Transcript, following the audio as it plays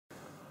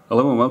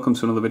Hello and welcome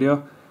to another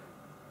video.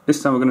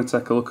 This time we're going to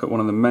take a look at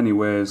one of the many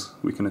ways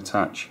we can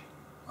attach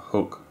a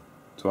hook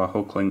to our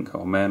hook link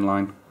or main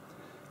line,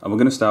 and we're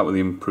going to start with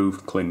the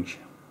improved clinch.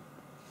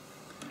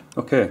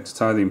 Okay, to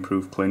tie the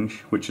improved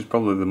clinch, which is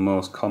probably the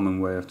most common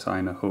way of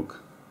tying a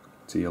hook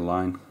to your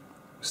line,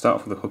 we start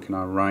off with the hook in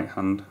our right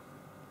hand.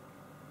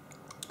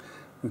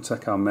 We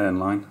take our main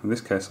line. In this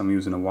case I'm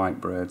using a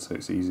white braid so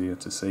it's easier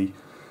to see.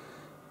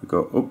 We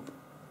go up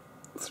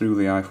through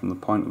the eye from the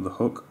point of the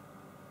hook,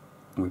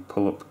 and we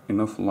pull up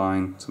enough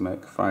line to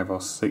make 5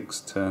 or 6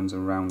 turns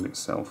around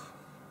itself.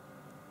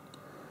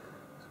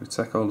 So we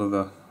take hold of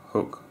the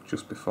hook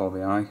just before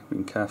the eye,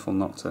 being careful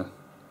not to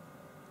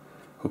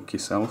hook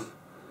yourself,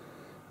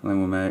 and then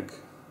we'll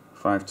make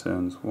 5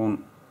 turns.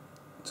 1,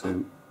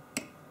 2,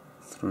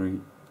 3,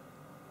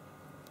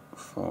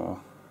 4,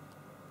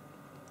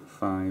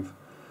 5,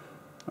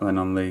 and then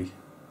on the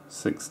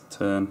 6th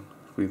turn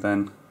we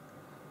then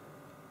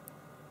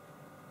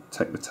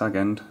take the tag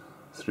end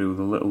through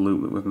the little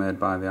loop that we've made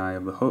by the eye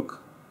of the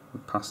hook. We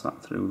pass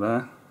that through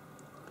there,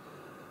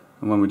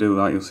 and when we do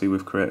that you'll see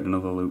we've created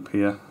another loop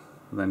here.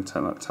 We then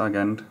take that tag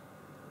end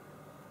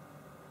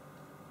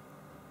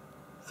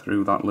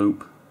through that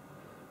loop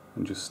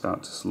and just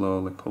start to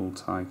slowly pull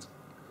tight.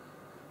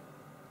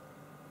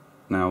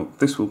 Now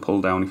this will pull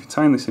down. If you're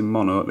tying this in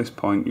mono, at this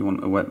point you want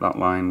to wet that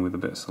line with a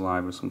bit of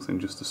saliva or something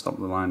just to stop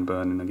the line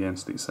burning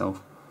against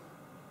itself,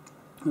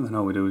 and then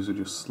all we do is we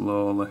just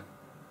slowly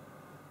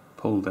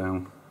pull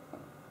down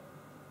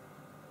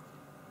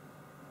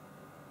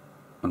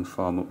and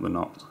form up the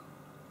knot.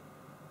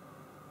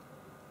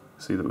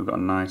 See that we've got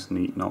a nice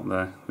neat knot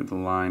there with the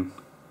line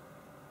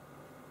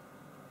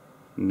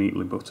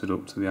neatly butted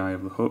up to the eye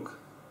of the hook.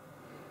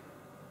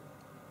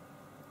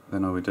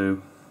 Then all we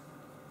do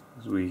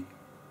is we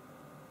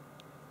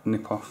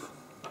nip off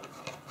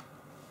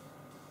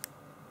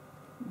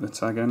the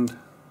tag end,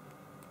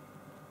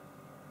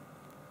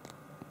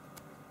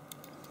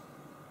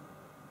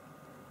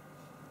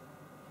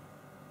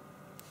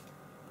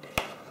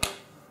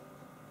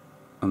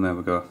 and there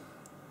we go.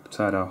 We've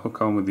tied our hook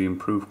on with the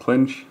improved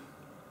clinch.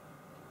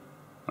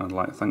 I'd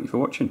like to thank you for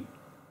watching.